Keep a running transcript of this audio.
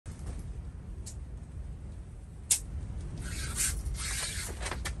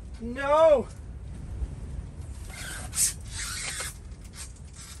No!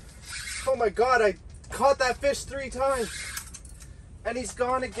 Oh my God, I caught that fish 3 times. And he's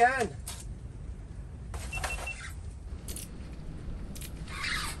gone again.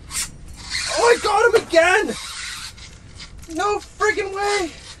 Oh, I got him again! No friggin'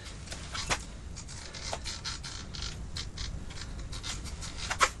 way!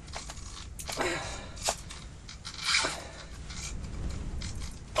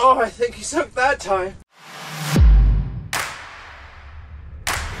 Oh, I think he's hooked that time.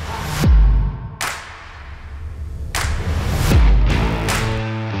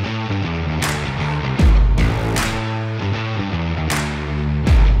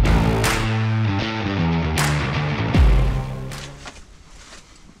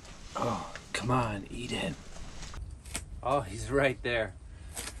 Oh, come on, eat it. Oh, he's right there.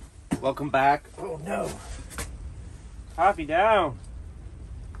 Welcome back. Oh no. Coffee down.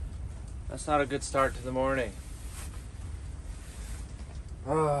 That's not a good start to the morning.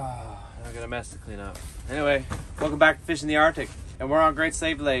 Oh, I got a mess to clean up. Anyway, welcome back to Fishing the Arctic. And we're on Great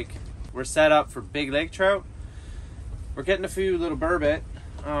Slave Lake. We're set up for big lake trout. We're getting a few little burbot.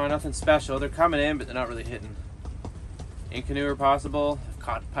 Nothing special. They're coming in, but they're not really hitting. Inconnu are possible. I've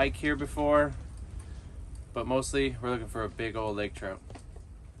caught pike here before. But mostly, we're looking for a big old lake trout.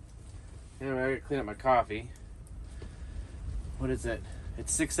 Anyway, I gotta clean up my coffee. What is it?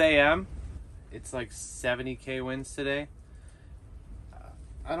 It's 6 a.m. It's like 70k winds today.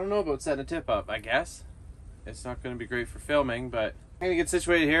 I don't know about setting a tip up, I guess. It's not going to be great for filming, but I'm going to get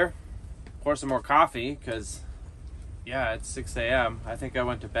situated here. Pour some more coffee, because, yeah, it's 6 a.m. I think I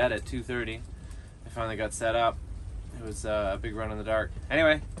went to bed at 2:30. I finally got set up. It was a big run in the dark.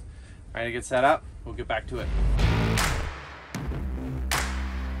 Anyway, I'm going to get set up. We'll get back to it.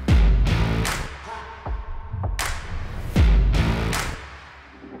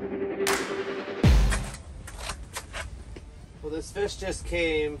 This fish just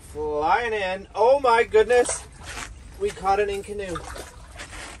came flying in. Oh my goodness. We caught an Inconnu.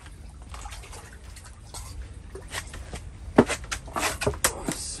 Oh,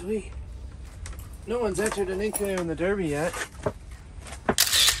 sweet. No one's entered an Inconnu in the Derby yet.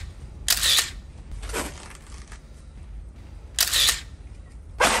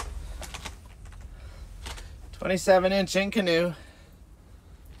 "27-inch Inconnu.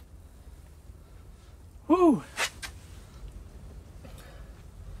 Woo!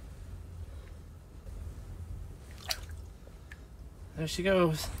 There she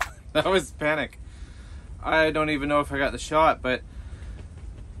goes. That was panic. I don't even know if I got the shot, but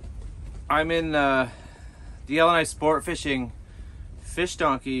I'm in the L&I Sport Fishing Fish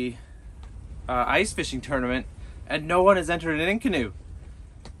Donkey ice fishing tournament, and no one has entered an Inconnu.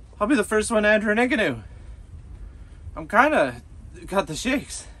 I'll be the first one to enter an Inconnu. I'm kind of got the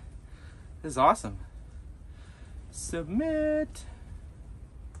shakes. This is awesome. Submit.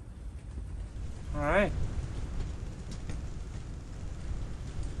 All right.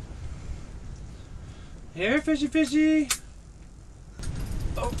 Here, fishy, fishy.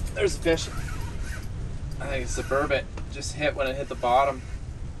 Oh, there's a fish. I think it's a burbot. Just hit when it hit the bottom.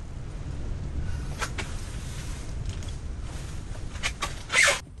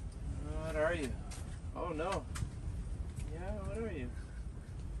 What are you? Oh no. Yeah, what are you?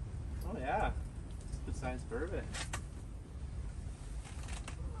 Oh yeah. Good sized burbot.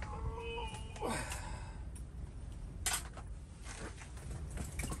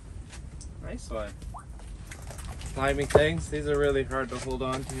 Nice one. Climbing things, these are really hard to hold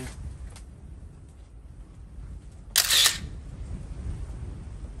on to.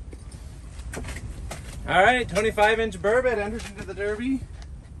 Alright, 25-inch burbot entered into the Derby.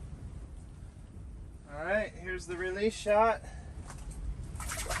 Alright, here's the release shot.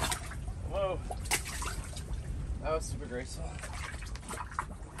 Whoa. That was super graceful.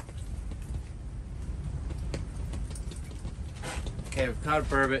 Okay, we've caught a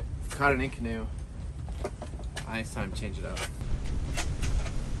burbot, we've caught an Inconnu. It's time to change it up.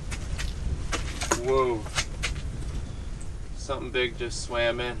 Whoa. Something big just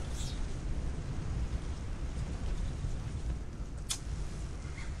swam in.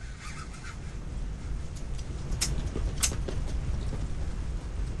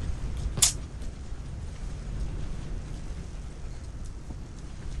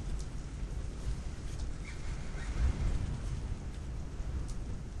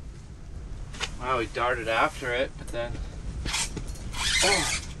 Wow, he darted after it, but then...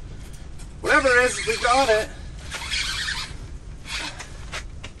 Oh! Whatever it is, we got it!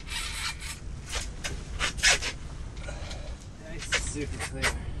 Nice, super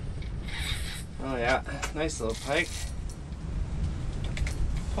clear. Oh yeah, nice little pike.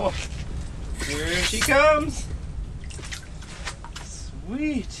 Oh, here she comes.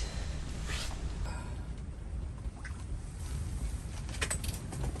 Sweet.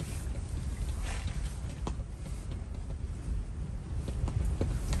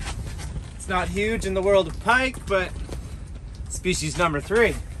 It's not huge in the world of pike, but species number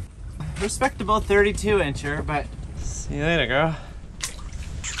 3. Respectable 32 incher, but see you later, girl.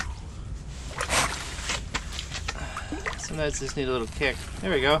 Sometimes just need a little kick.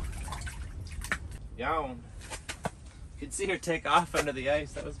 There we go. Yown. You could see her take off under the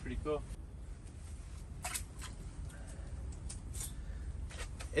ice. That was pretty cool.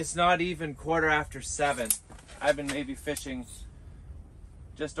 It's not even 7:15. I've been maybe fishing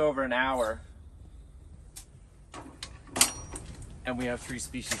just over an hour. And we have 3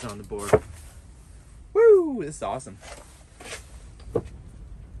 species on the board. Woo! This is awesome.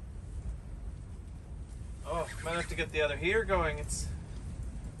 Oh, might have to get the other heater going. It's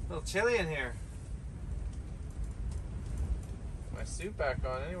a little chilly in here. My suit back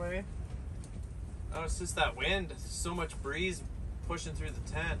on anyway. Oh, it's just that wind. There's so much breeze pushing through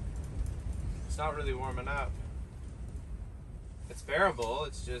the tent. It's not really warming up. It's bearable.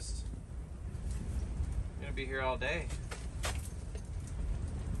 It's just I'm gonna be here all day.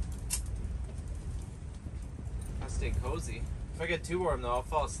 I'll stay cozy. If I get too warm though, I'll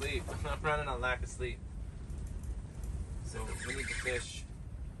fall asleep. I'm running on lack of sleep. So we need to fish.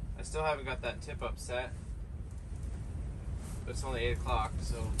 I still haven't got that tip up set. But it's only 8 o'clock,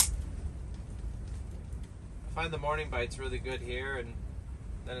 so I find the morning bite's really good here, and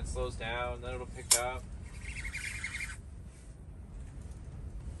then it slows down, then it'll pick up.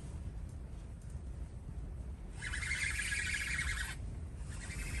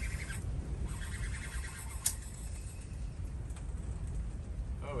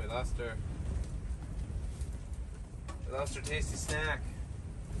 Oh, we lost her. We lost her tasty snack.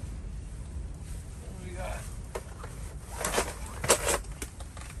 What do we got?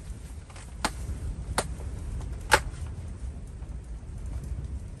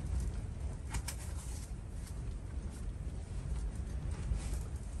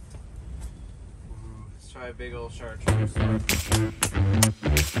 Try a big old chartreuse.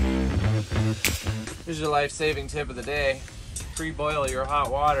 Here's your life-saving tip of the day. Pre-boil your hot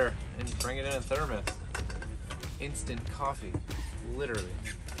water and bring it in a thermos. Instant coffee. Literally.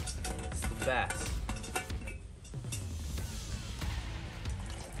 It's the best.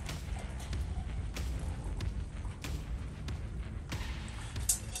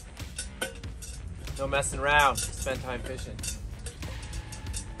 No messing around. Spend time fishing.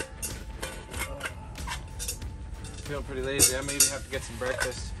 Feeling pretty lazy. I maybe have to get some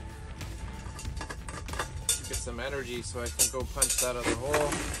breakfast. Get some energy so I can go punch that other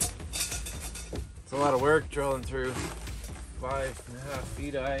hole. It's a lot of work drilling through 5.5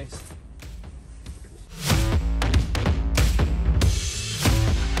 feet of ice.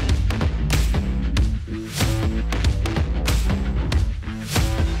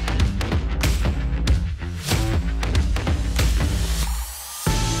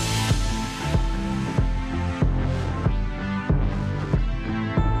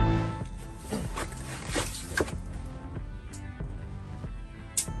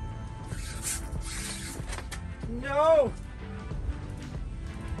 No!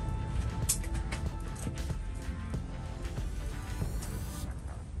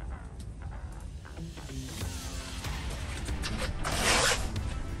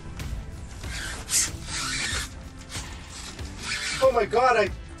 Oh my God, I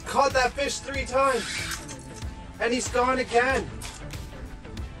caught that fish 3 times. And he's gone again.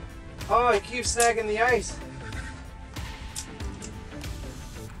 Oh, he keeps snagging the ice.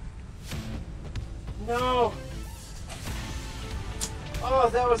 No. Oh,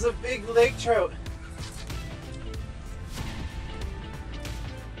 that was a big lake trout.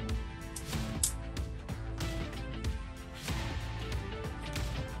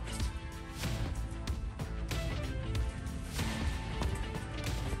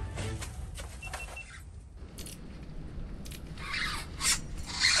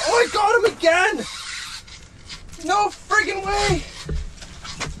 Oh, I got him again! No friggin' way!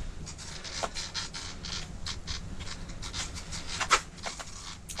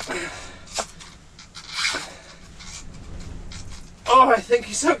 Oh, I think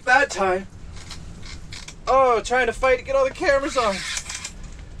he's hooked that time. Oh, trying to fight to get all the cameras on.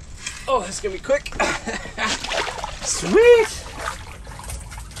 Oh, this is gonna be quick. Sweet!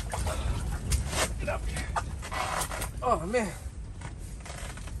 Get up here. Oh, man.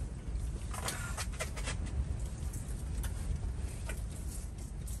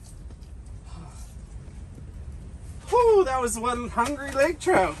 Whew, that was one hungry lake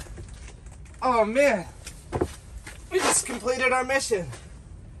trout. Oh man, we just completed our mission.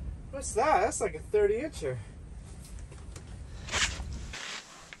 What's that? That's like a 30-incher.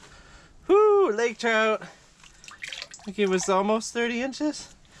 Whoo, lake trout. I think it was almost 30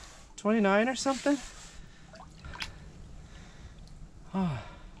 inches. 29 or something. Oh.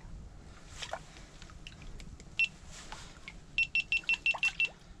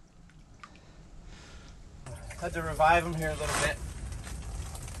 Had to revive him here a little bit.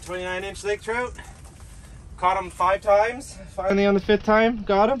 29-inch lake trout. Caught him 5 times. Finally on the 5th time,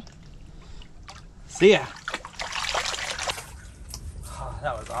 got him. See ya. Oh,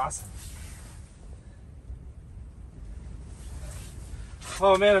 that was awesome.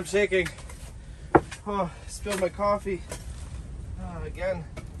 Oh man, I'm shaking. Oh, spilled my coffee. Oh, again.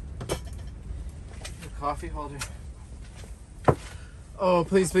 The coffee holder. Oh,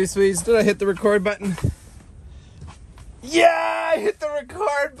 please, please, please. Did I hit the record button? Yeah, I hit the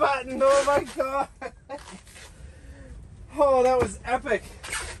record button. Oh my god. Oh, that was epic.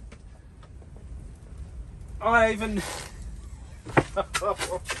 Oh, I even...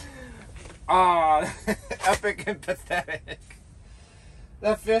 Oh, epic and pathetic.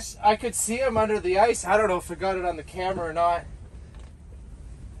 That fish, I could see him under the ice. I don't know if I got it on the camera or not.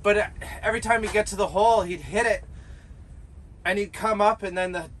 But every time he'd get to the hole, he'd hit it. And he'd come up and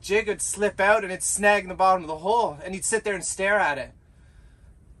then the jig would slip out and it'd snag in the bottom of the hole. And he'd sit there and stare at it.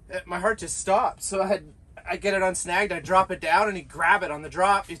 My heart just stopped. So I'd get it unsnagged, I'd drop it down and he'd grab it on the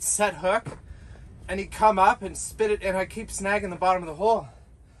drop. He'd set hook and he'd come up and spit it and I'd keep snagging the bottom of the hole.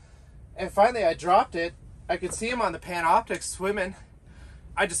 And finally I dropped it. I could see him on the Panoptic swimming.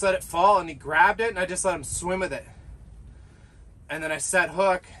 I just let it fall and he grabbed it and I just let him swim with it. And then I set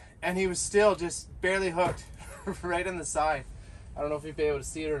hook and he was still just barely hooked right in the side. I don't know if you'd be able to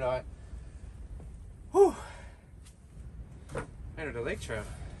see it or not. Whew. Entered a lake trout.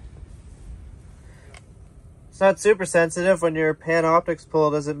 It's not super sensitive when your Panoptics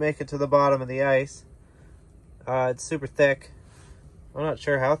pull doesn't make it to the bottom of the ice. It's super thick. I'm not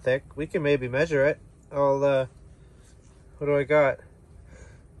sure how thick. We can maybe measure it. What do I got?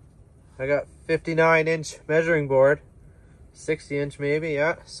 I got 59-inch measuring board. 60-inch maybe,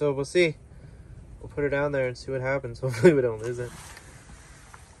 yeah. So we'll see. We'll put her down there and see what happens. Hopefully we don't lose it.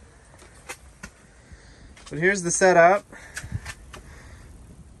 But here's the setup.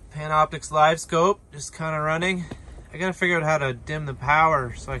 Panoptics live scope, just kind of running. I gotta figure out how to dim the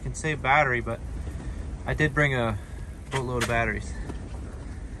power so I can save battery, but I did bring a boatload of batteries.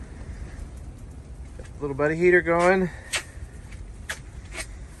 Got the little buddy heater going.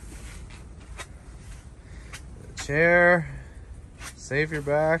 Chair, save your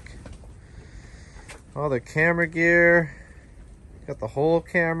back. All the camera gear. Got the whole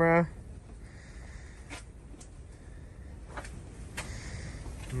camera.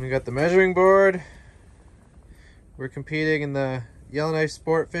 And we got the measuring board. We're competing in the Yellowknife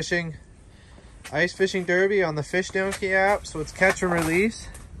Sport Fishing Ice Fishing Derby on the Fish Donkey app, so it's catch and release.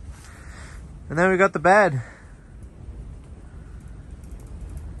 And then we got the bed.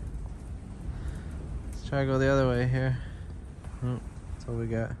 Let's try to go the other way here. Oh, that's all we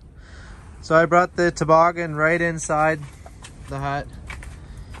got. So I brought the toboggan right inside the hut.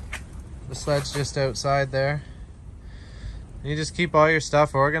 The sled's just outside there. You just keep all your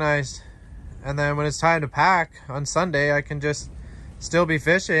stuff organized. And then when it's time to pack on Sunday, I can just still be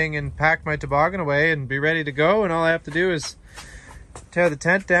fishing and pack my toboggan away and be ready to go. And all I have to do is tear the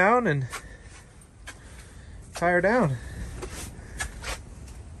tent down and tie her down.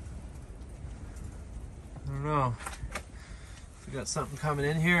 I don't know if we got something coming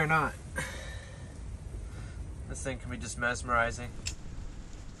in here or not. This thing can be just mesmerizing.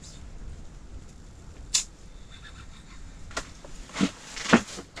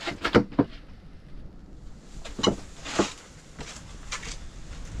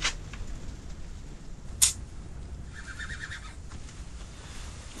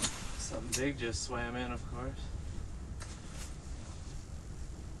 Something big just swam in, of course.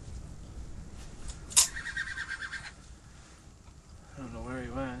 I don't know where he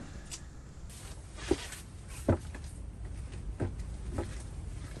went.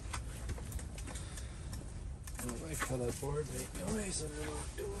 I don't like how that board made noise on the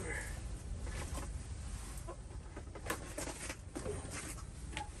locked door.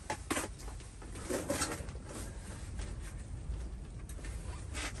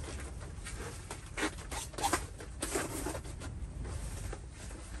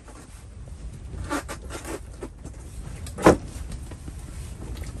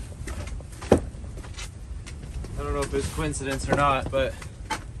 I don't know if it's coincidence or not, but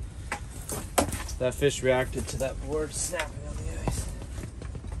That fish reacted to that board snapping on the ice.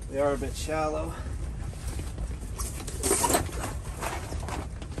 We are a bit shallow.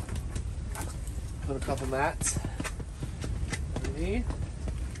 Put a couple mats underneath.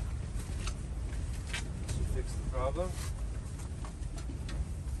 Should fix the problem.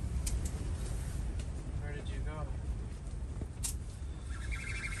 Where did you go?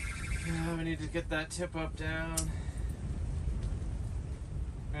 Yeah, we need to get that tip up down.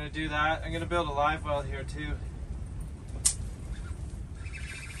 I'm gonna do that. I'm gonna build a live well here too.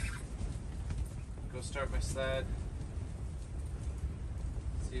 Go start my sled.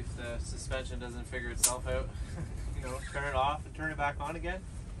 See if the suspension doesn't figure itself out. You know, turn it off and turn it back on again.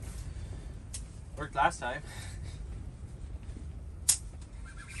 Worked last time.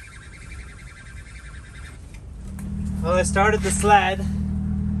 Well, I started the sled.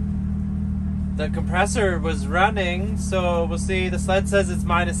 The compressor was running, so we'll see. The sled says it's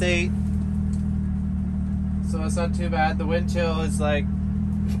 -8, so it's not too bad. The wind chill is like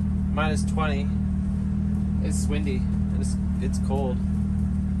 -20. It's windy and it's cold.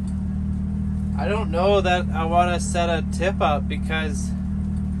 I don't know that I want to set a tip up because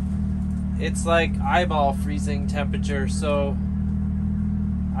it's like eyeball freezing temperature, so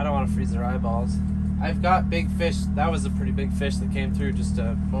I don't want to freeze their eyeballs. I've got big fish. That was a pretty big fish that came through just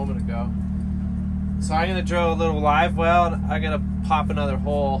a moment ago. So I'm gonna drill a little live well, and I'm gonna pop another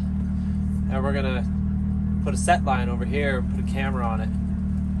hole, and we're gonna put a set line over here and put a camera on it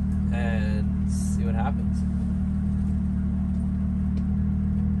and see what happens.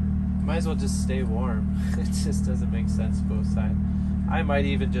 Might as well just stay warm. It just doesn't make sense to go outside. I might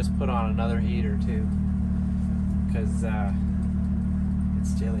even just put on another heater too, because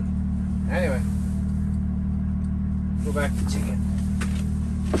it's chilly. Anyway, go back to chicken.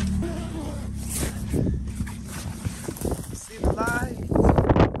 See the lights.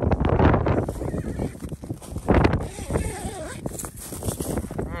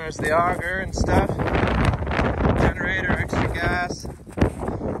 There's the auger and stuff. Generator, extra gas.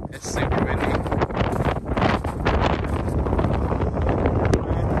 It's super windy.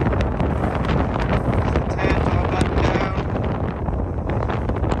 There's the tent all buttoned down.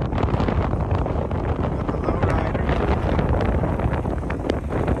 Got the lowrider.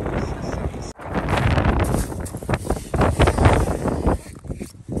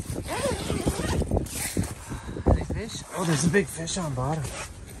 Any fish? Oh, there's a big fish on bottom.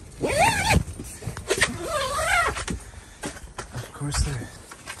 Of course there is.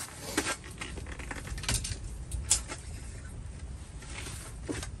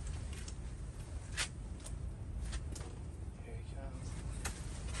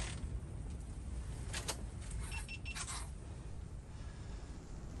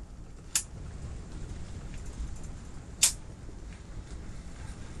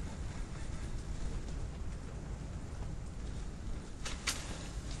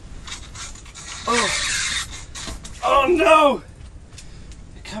 Oh no!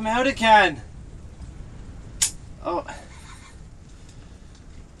 They come out again. Oh.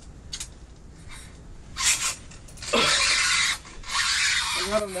 I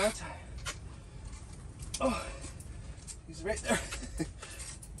got him that time. Oh, he's right there.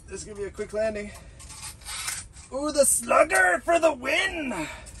 This is gonna be a quick landing. Ooh, the slugger for the win!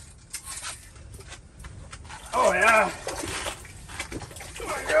 Oh yeah.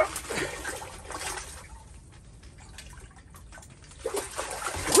 Come on, girl.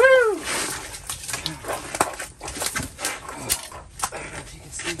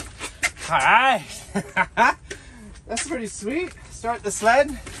 Alright, that's pretty sweet. Start the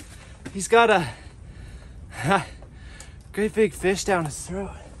sled. He's got a great big fish down his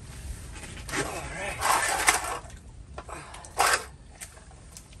throat. Alright.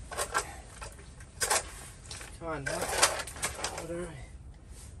 Come on, now. What are we?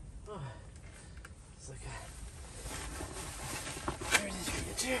 Oh, it's like a... There it is,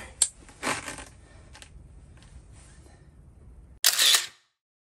 right there.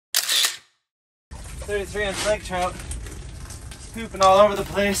 33-inch lake trout. It's pooping all over the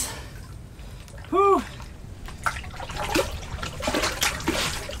place. Whew.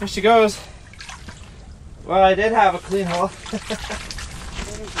 There she goes. Well, I did have a clean hole.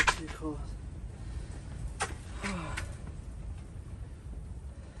 That is too cold.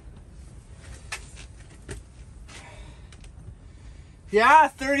 Yeah,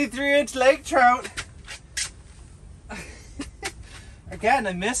 33-inch lake trout. Again,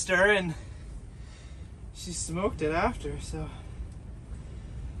 I missed her and she smoked it after, so.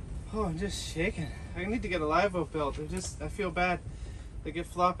 Oh, I'm just shaking. I need to get a live oak belt. I feel bad. They get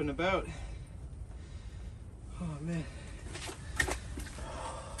flopping about. Oh man.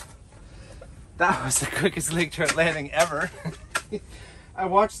 That was the quickest lake trout landing ever. I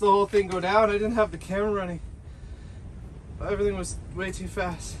watched the whole thing go down. I didn't have the camera running. Everything was way too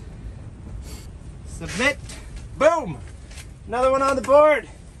fast. Submit. Boom. Another one on the board.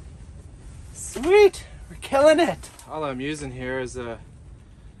 Sweet. We're killing it. All I'm using here is a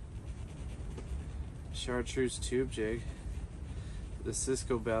chartreuse tube jig. The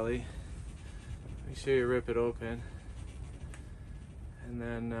Cisco belly. Make sure you rip it open. And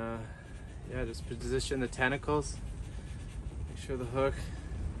then, yeah, just position the tentacles. Make sure the hook.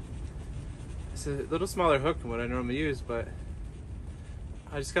 It's a little smaller hook than what I normally use, but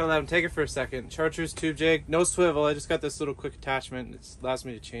I just gotta let them take it for a second. Chartreuse tube jig, no swivel. I just got this little quick attachment. It allows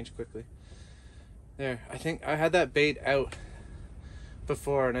me to change quickly. There, I think I had that bait out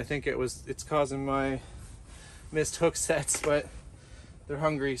before, and I think it's causing my missed hook sets, but they're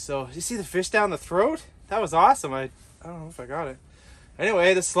hungry. So, you see the fish down the throat? That was awesome. I don't know if I got it.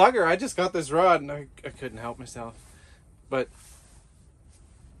 Anyway, the slugger, I just got this rod and I couldn't help myself. But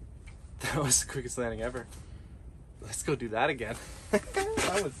that was the quickest landing ever. Let's go do that again.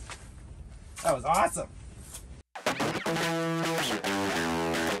 that was awesome.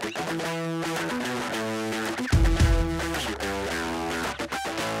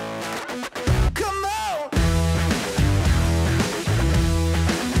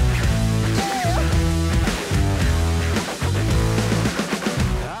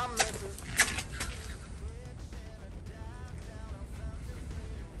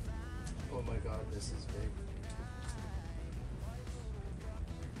 Oh my God, this is big.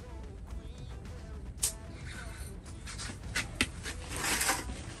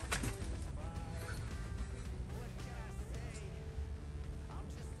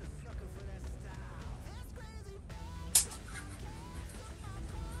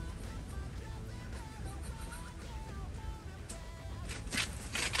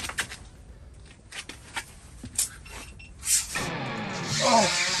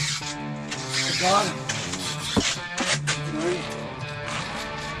 Oh! I got him.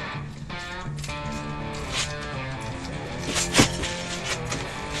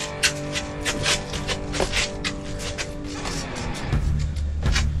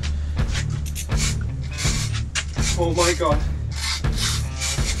 Oh my God.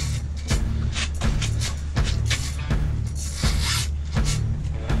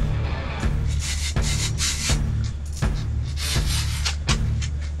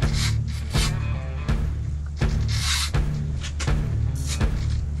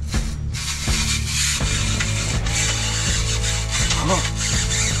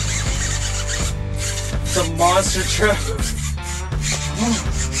 It's a monster trout.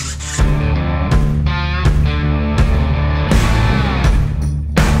 Oh.